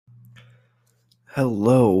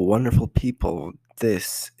Hello, wonderful people.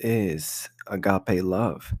 This is Agape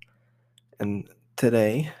Love. And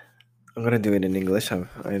today, I'm going to do it in English. I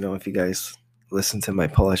don't know if you guys listen to my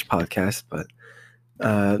Polish podcast, but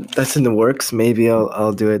that's in the works. Maybe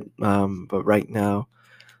I'll do it. But right now,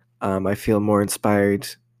 I feel more inspired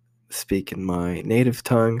to speak in my native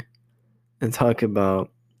tongue and talk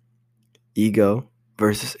about ego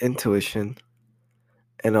versus intuition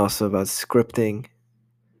and also about scripting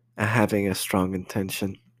and having a strong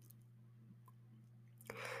intention.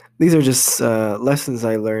 These are just lessons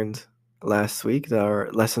I learned last week. That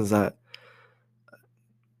are lessons that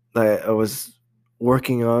I was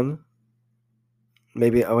working on.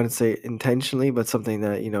 Maybe I wouldn't say intentionally, but something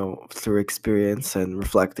that through experience and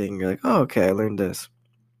reflecting, you're like, oh, okay, I learned this.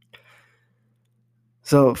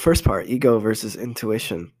 So first part, ego versus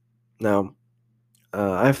intuition. Now,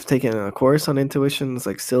 I've taken a course on intuition. It's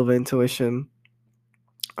like Silva Intuition.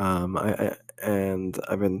 And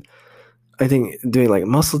I've been, I think, doing like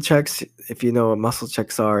muscle checks. If you know what muscle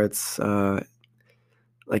checks are, it's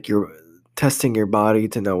like you're testing your body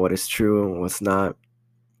to know what is true and what's not.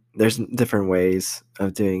 There's different ways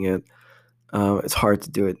of doing it. It's hard to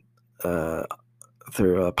do it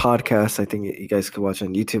through a podcast. I think you guys could watch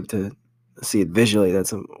on YouTube to see it visually.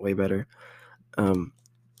 That's way better. Um,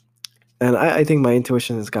 and I think my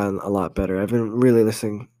intuition has gotten a lot better. I've been really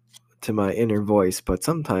listening to my inner voice, but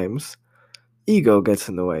sometimes ego gets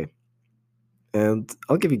in the way. And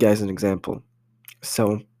I'll give you guys an example.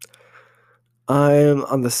 So I'm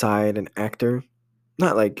on the side an actor,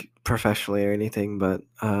 not like professionally or anything, but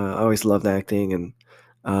I always loved acting, and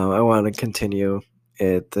I want to continue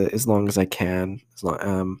it as long as I can.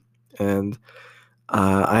 And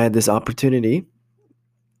I had this opportunity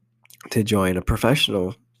to join a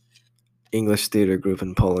professional English theater group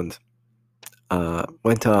in Poland.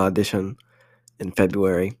 Went to audition in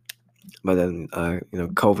February, but then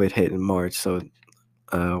COVID hit in March, so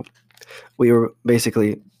uh, we were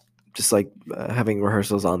basically just like having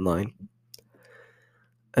rehearsals online.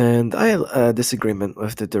 And I had a disagreement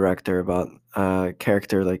with the director about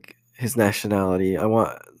character, like his nationality. I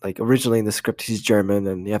want, like, originally in the script he's German,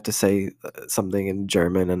 and you have to say something in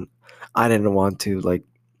German, and I didn't want to like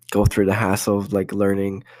go through the hassle of like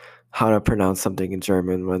learning how to pronounce something in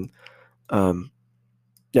German when, um,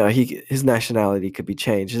 his nationality could be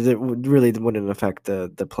changed. It really wouldn't affect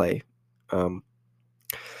the play. Um,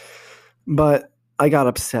 but I got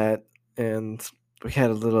upset, and we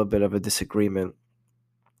had a little bit of a disagreement.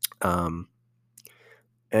 Um,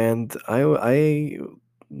 And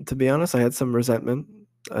to be honest, I had some resentment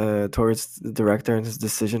towards the director and his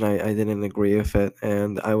decision. I didn't agree with it,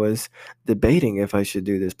 and I was debating if I should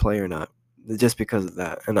do this play or not, just because of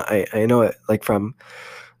that. And I know it like from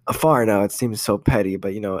afar now. It seems so petty,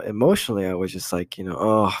 but emotionally, I was just like,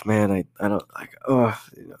 oh man, I don't like, oh,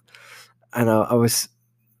 and I was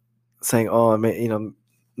saying, oh,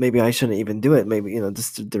 maybe I shouldn't even do it. Maybe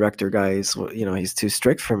this director guy is, he's too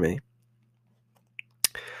strict for me.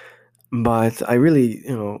 But I really,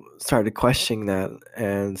 started questioning that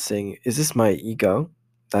and saying, is this my ego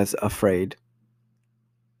that's afraid?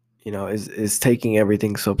 Is taking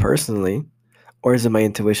everything so personally, or is it my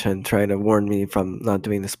intuition trying to warn me from not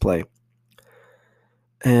doing this play?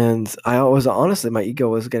 And I was honestly, my ego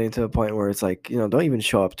was getting to a point where it's like, don't even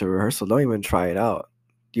show up to rehearsal, don't even try it out.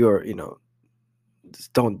 You're,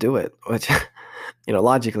 just don't do it. Which,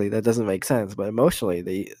 logically that doesn't make sense, but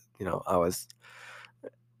emotionally, I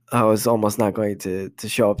was almost not going to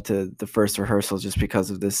show up to the first rehearsal just because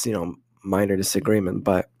of this, minor disagreement.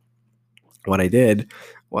 But what I did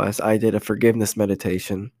was I did a forgiveness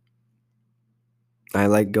meditation. I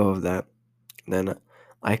let go of that. And then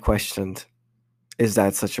I questioned, is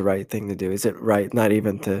that such a right thing to do? Is it right not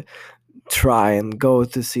even to try and go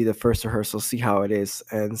to see the first rehearsal, see how it is,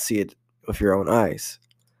 and see it with your own eyes?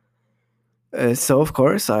 So of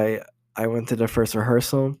course I went to the first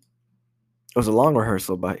rehearsal. It was a long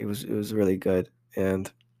rehearsal, but it was really good, and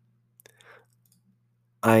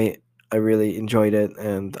I I really enjoyed it,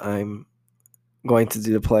 and I'm going to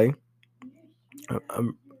do the play.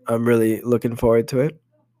 I'm I'm really looking forward to it.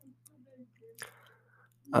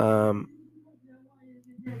 Um,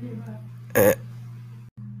 eh,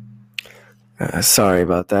 Sorry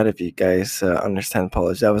about that. If you guys understand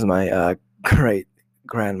Polish, that was my great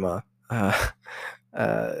grandma. Uh,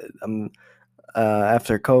 I'm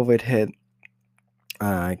After COVID hit,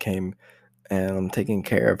 I came and I'm taking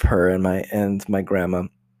care of her and my grandma.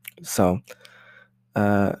 So,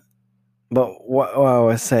 uh, but what I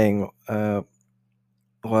was saying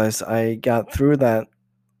was I got through that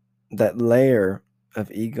layer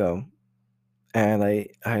of ego, and I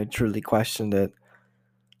truly questioned it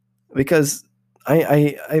because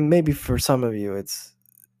I maybe for some of you it's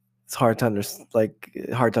hard to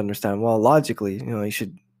hard to understand. Well, logically, you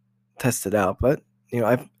should test it out, but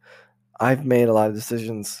I've made a lot of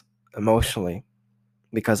decisions emotionally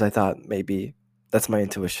because I thought maybe that's my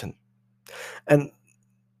intuition. And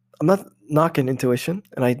I'm not knocking intuition,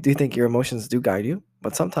 and I do think your emotions do guide you,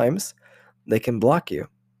 but sometimes they can block you.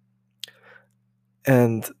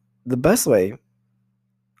 And the best way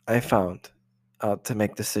I found to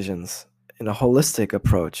make decisions in a holistic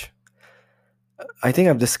approach, I think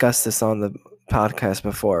I've discussed this on the podcast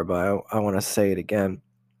before, but I want to say it again.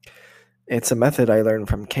 It's a method I learned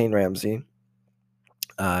from Kane Ramsey.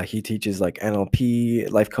 He teaches like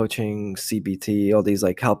NLP, life coaching, CBT, all these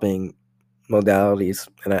like helping modalities,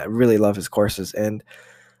 and I really love his courses. And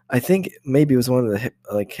I think maybe it was one of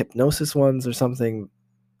the hypnosis ones or something.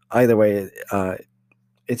 Either way,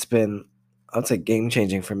 it's been, I'd say, game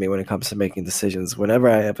changing for me when it comes to making decisions. Whenever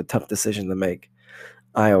I have a tough decision to make,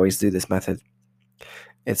 I always do this method.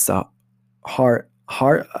 It's the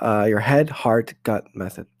your head, heart, gut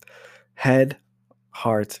method. Head,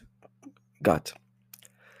 heart, gut.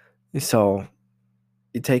 So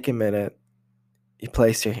you take a minute, you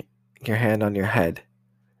place your hand on your head,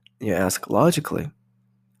 and you ask logically,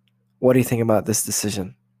 what do you think about this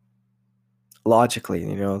decision? Logically,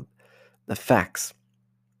 the facts.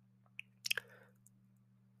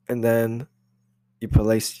 And then you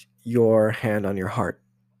place your hand on your heart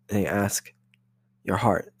and you ask your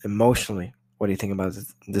heart emotionally, what do you think about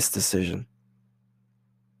this decision?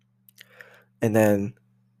 And then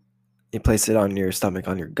you place it on your stomach,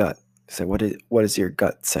 on your gut. Say, what does your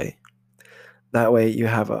gut say? That way you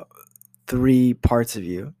have 3 parts of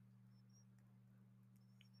you,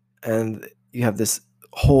 and you have this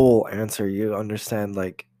whole answer. You understand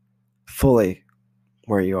like fully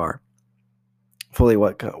where you are, fully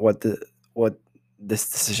what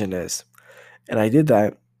this decision is. And I did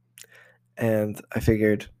that, and I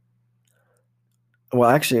figured, well,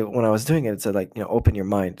 actually, when I was doing it, it said like, open your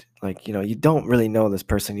mind. Like, you don't really know this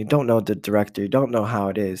person. You don't know the director. You don't know how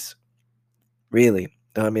it is, really.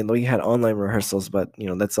 I mean, we had online rehearsals, but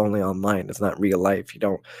that's only online. It's not real life.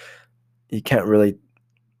 You can't really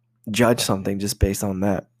judge something just based on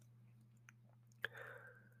that.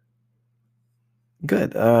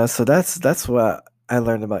 Good. So that's what I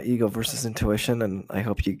learned about ego versus intuition, and I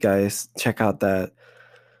hope you guys check out that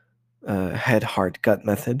head, heart, gut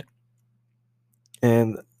method.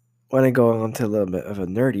 And when I go on to a little bit of a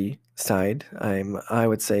nerdy side, I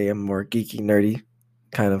would say I'm more geeky, nerdy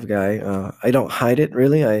kind of guy. I don't hide it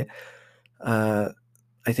really. Uh,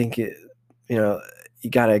 I think you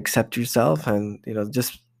gotta accept yourself, and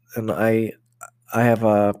and I have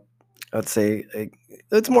I'd say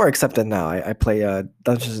it's more accepted now. I play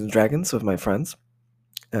Dungeons and Dragons with my friends,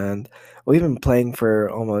 and we've been playing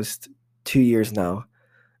for almost 2 years now.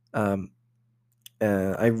 Um,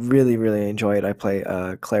 I really, really enjoy it. I play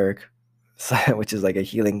cleric, which is like a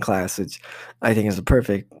healing class, which I think is a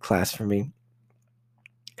perfect class for me.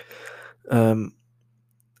 Um,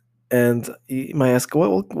 and you might ask,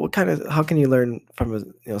 what kind of, how can you learn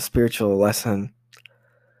from a spiritual lesson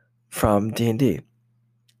from D&D?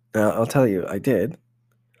 I'll tell you, I did.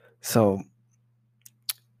 So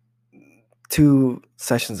 2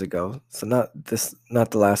 sessions ago, so not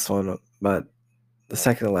the last one, but the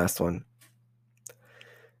second to last one,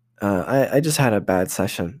 I just had a bad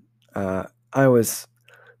session. I was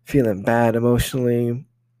feeling bad emotionally.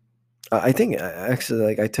 I think actually,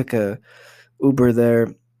 like, I took a Uber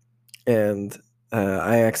there, and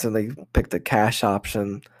I accidentally picked the cash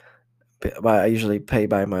option. But I usually pay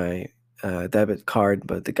by my debit card,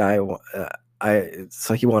 but the guy,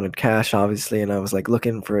 so he wanted cash, obviously, and I was like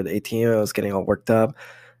looking for the ATM. I was getting all worked up.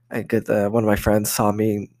 One of my friends saw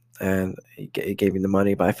me, and he gave me the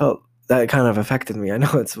money, but I felt that kind of affected me. I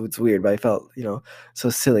know it's weird, but I felt so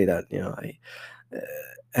silly that uh,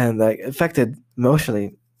 and that affected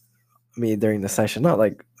emotionally me during the session. Not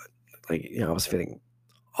like I was feeling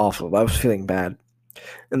awful, but I was feeling bad,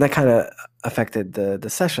 and that kind of affected the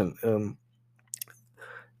session.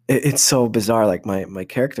 It's so bizarre. Like my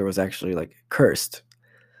character was actually like cursed.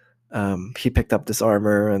 He picked up this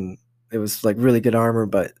armor, and it was like really good armor,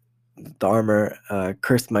 but the armor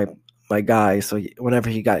cursed my guy. So whenever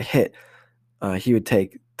he got hit, he would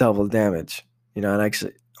take double damage. And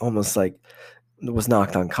actually almost like was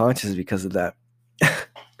knocked unconscious because of that.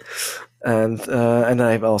 And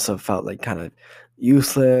I've also felt like kind of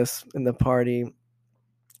useless in the party.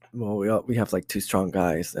 Well, we have like 2 strong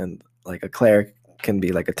guys, and like a cleric can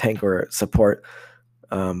be like a tank or a support.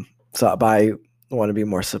 So but I want to be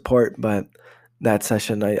more support, but that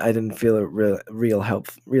session, I didn't feel it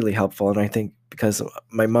really helpful. And I think because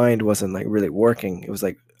my mind wasn't like really working, it was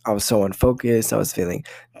like I was so unfocused, I was feeling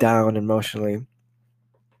down emotionally.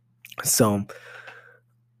 So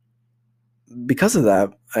because of that,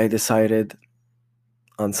 I decided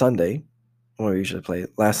on Sunday, when we usually play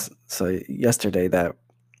yesterday, that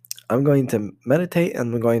I'm going to meditate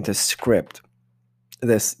and I'm going to script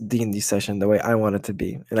this D&D session the way I want it to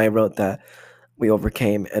be. And I wrote that we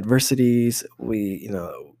overcame adversities, we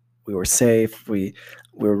were safe, we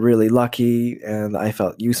were really lucky, and I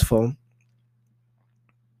felt useful.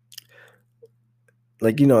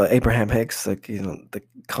 Like, Abraham Hicks, like, the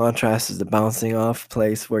contrast is the bouncing off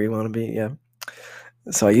place where you want to be. Yeah.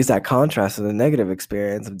 So I used that contrast of the negative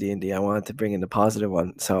experience of D&D. I wanted to bring in the positive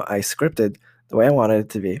one. So I scripted the way I wanted it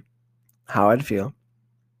to be, how I'd feel.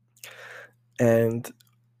 And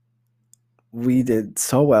we did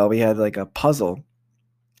so well. We had like a puzzle.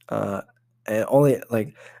 And only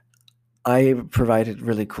like I provided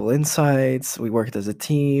really cool insights. We worked as a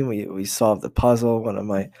team. We solved the puzzle. One of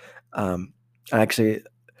my actually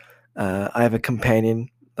I have a companion.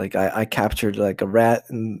 Like I captured like a rat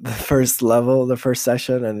in the first level, the first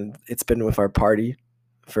session, and it's been with our party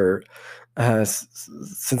for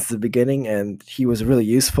since the beginning, and he was really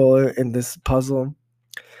useful in this puzzle.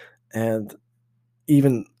 And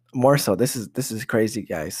even more so, this is crazy,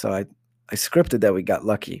 guys. So I scripted that we got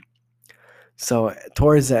lucky. So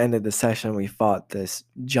towards the end of the session, we fought this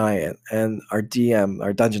giant, and our DM,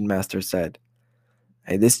 our dungeon master, said,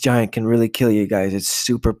 "Hey, this giant can really kill you guys. It's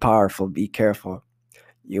super powerful. Be careful."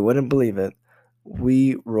 You wouldn't believe it.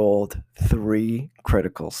 We rolled 3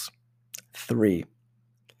 criticals. 3.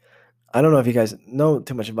 I don't know if you guys know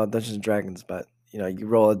too much about Dungeons and Dragons, but you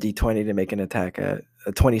roll a d20 to make an attack, a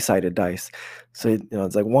 20-sided dice. So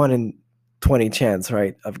it's like 1 in 20 chance,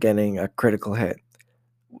 right, of getting a critical hit.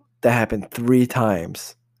 That happened 3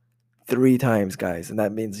 times. 3 times, guys, and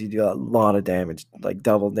that means you do a lot of damage, like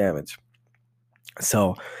double damage.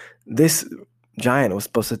 So this giant was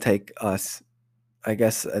supposed to take us, I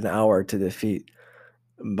guess, an hour to defeat,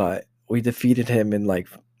 but we defeated him in like,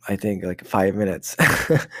 I think, like 5 minutes.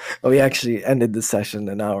 We actually ended the session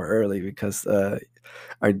an hour early because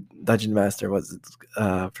our dungeon master was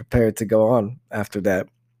prepared to go on after that.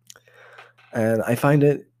 And I find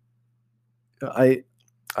it, I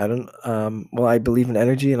don't, well, I believe in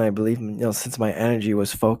energy, and I believe in, since my energy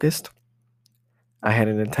was focused, I had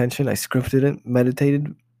an intention, I scripted it,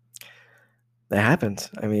 meditated. That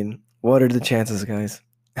happens. I mean, what are the chances, guys?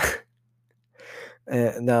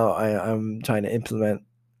 And now I'm trying to implement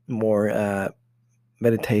more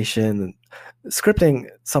meditation and scripting.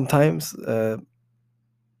 Sometimes I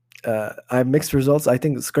have mixed results. I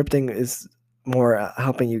think scripting is more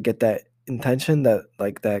helping you get that intention, that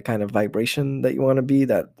like that kind of vibration that you want to be,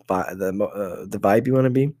 the vibe you want to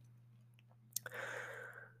be.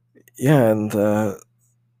 Yeah, and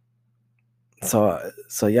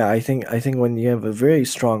so yeah, I think when you have a very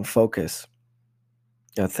strong focus,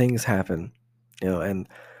 things happen, and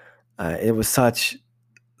it was such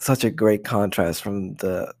a great contrast from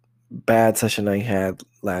the bad session I had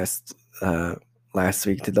uh, last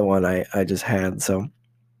week to the one I just had. So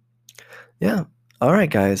yeah, all right,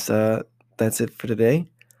 guys, that's it for today.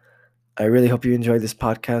 I really hope you enjoyed this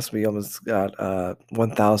podcast. We almost got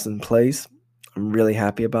 1,000 plays. I'm really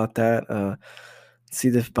happy about that. See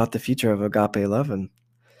about the future of Agape 11.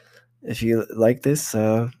 If you like this,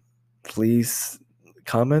 please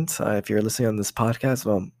comment. If you're listening on this podcast,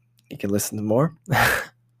 well, you can listen to more.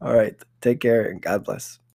 All right. Take care and God bless.